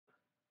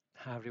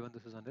Hi everyone,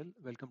 this is Anil.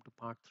 Welcome to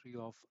part 3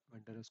 of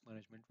vendor risk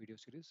management video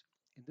series.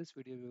 In this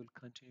video, we will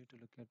continue to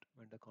look at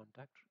vendor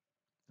contact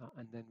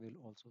and then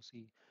we'll also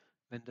see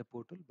vendor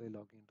portal by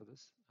logging into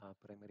this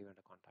primary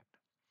vendor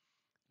contact.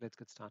 Let's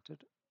get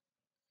started.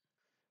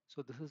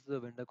 So this is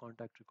the vendor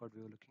contact record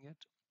we were looking at.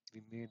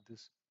 We made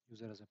this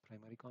user as a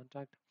primary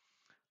contact.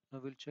 Now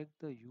we'll check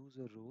the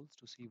user roles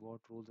to see what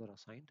roles are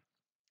assigned.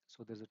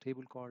 So there's a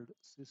table called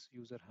sys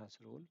user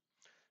has role.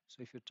 So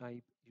if you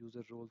type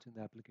user roles in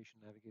the application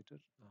navigator,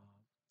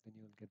 then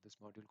you will get this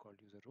module called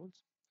user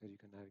roles where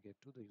you can navigate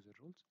to the user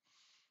roles.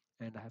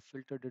 And I have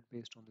filtered it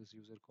based on this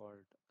user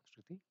called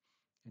Shruti.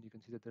 And you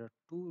can see that there are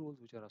two roles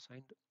which are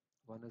assigned.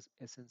 One is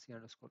SNC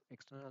underscore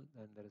external,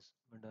 and there is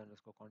vendor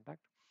underscore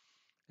contact.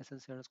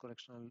 SNC underscore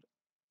external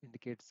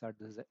indicates that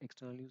this is an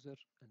external user,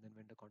 and then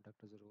vendor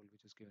contact is a role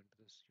which is given to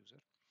this user.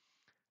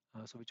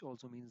 So which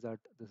also means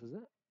that this is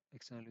a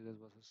external users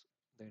versus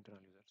the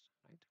internal users,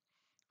 right?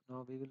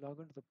 Now we will log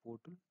into the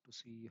portal to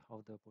see how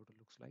the portal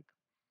looks like.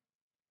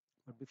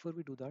 But before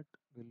we do that,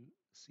 we'll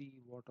see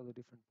what are the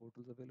different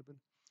portals available.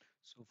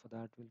 So for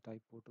that, we'll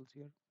type portals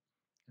here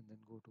and then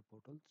go to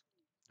portals,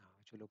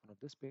 which will open up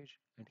this page.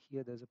 And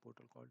here there's a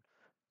portal called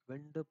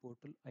vendor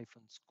portal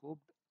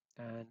scoped,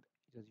 and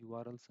the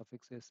URL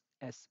suffix is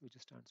S, which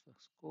stands for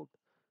scoped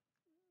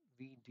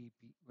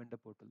VDP vendor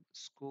portal,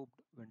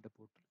 scoped vendor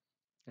portal.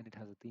 And it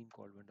has a theme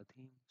called vendor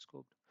theme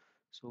scoped.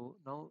 So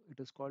now it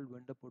is called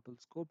vendor portal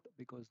scoped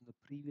because in the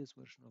previous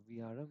version of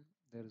VRM,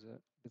 there is a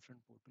different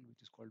portal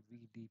which is called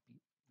VDP,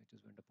 which is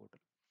vendor portal.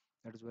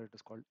 That is where it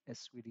is called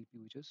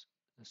SVDP, which is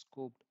a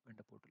scoped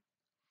vendor portal.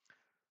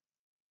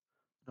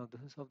 Now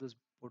this is how this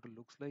portal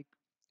looks like.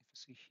 If you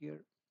see here,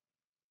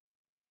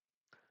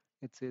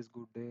 it says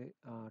good day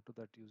to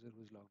that user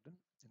who is logged in.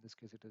 In this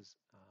case, it is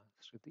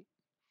Shriti.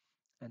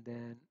 And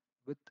then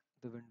with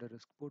the vendor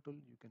risk portal,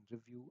 you can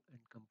review and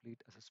complete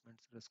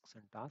assessments, risks,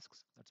 and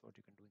tasks. That's what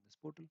you can do in this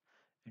portal.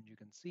 And you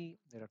can see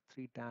there are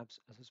three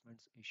tabs: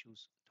 assessments,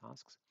 issues,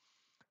 tasks.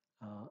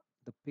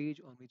 The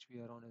page on which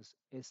we are on is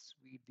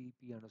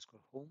svdp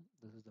underscore home.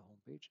 This is the home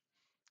page.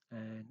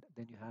 And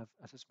then you have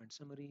assessment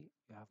summary,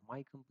 you have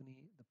my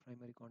company, the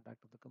primary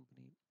contact of the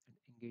company, and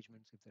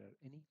engagements if there are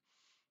any.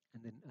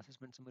 And then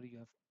assessment summary,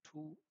 you have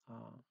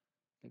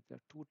there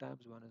are two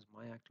tabs. One is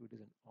my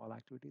activities and all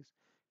activities.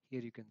 Here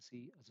you can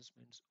see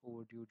assessments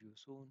overdue due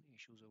soon,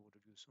 issues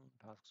overdue due soon,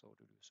 tasks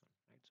overdue due soon,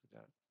 right? So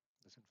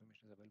this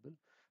information is available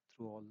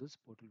through all these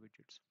portal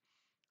widgets.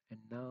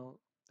 And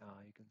now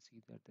you can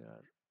see that there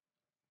are,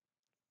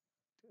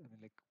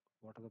 like,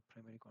 what are the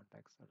primary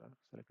contacts that are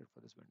selected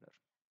for this vendor.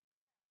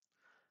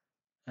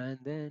 And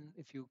then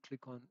if you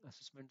click on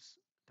assessments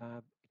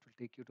tab, it will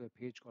take you to a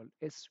page called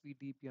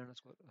svdp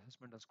underscore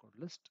assessment underscore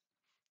list,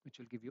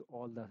 which will give you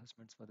all the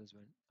assessments for this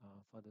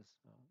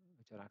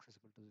which are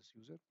accessible to this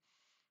user.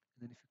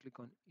 And then if you click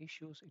on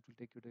issues, it will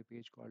take you to a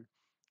page called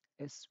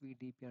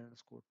svdp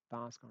underscore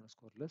task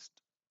underscore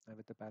list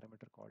with a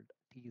parameter called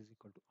t is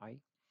equal to I.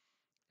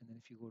 And then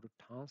if you go to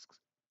tasks,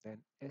 then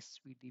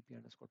svdp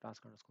underscore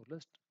task underscore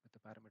list with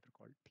a parameter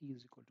called t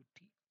is equal to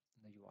t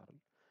in the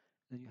URL.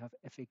 Then you have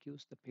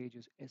FAQs. The page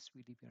is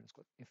svdp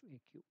underscore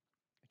FAQ,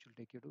 which will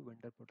take you to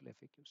vendor portal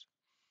FAQs.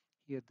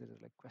 Here there are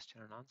like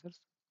question and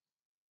answers,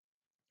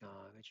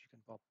 which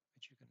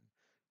you can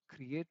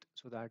create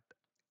so that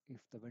if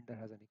the vendor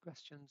has any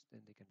questions,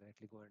 then they can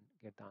directly go and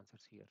get the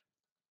answers here.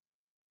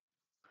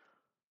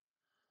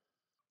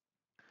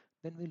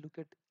 Then we look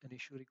at an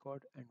issue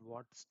record and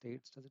what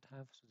states does it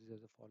have. So these are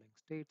the following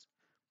states.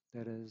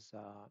 There is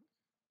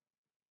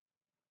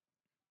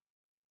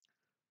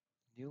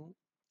new,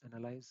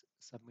 analyze,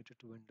 submitted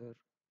to vendor.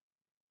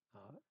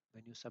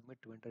 When you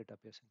submit to vendor, it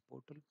appears in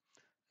portal.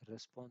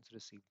 Response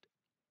received,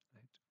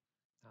 right?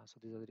 So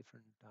these are the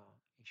different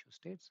issue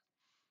states.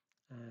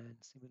 And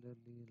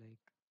similarly,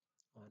 like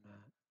on a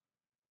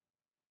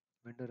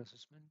vendor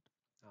assessment,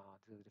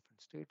 these are the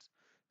different states.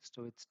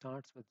 So it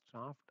starts with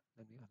draft.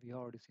 Then we have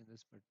already seen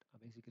this, but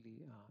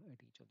basically at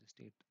each of the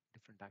state,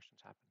 different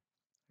actions happen.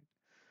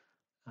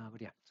 Right?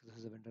 But yeah, so this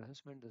is a vendor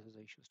assessment. This is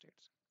the issue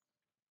states,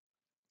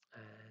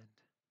 and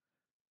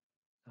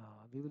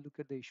we will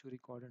look at the issue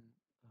record and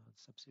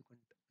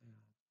subsequent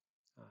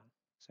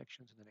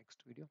sections in the next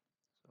video.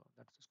 So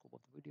that's the scope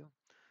of the video.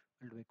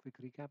 We'll do a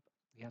quick recap.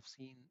 We have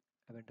seen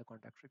a vendor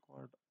contact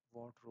record,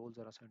 what roles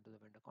are assigned to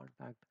the vendor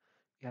contact.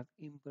 We have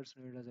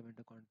impersonated as a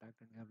vendor contact,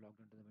 and we have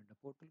logged into the vendor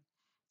portal.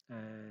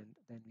 And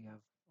then we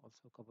have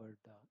also covered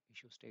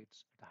issue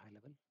states at a high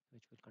level,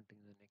 which will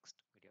continue in the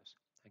next videos.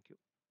 Thank you.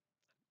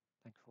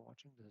 Thank you for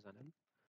watching. This is Anil.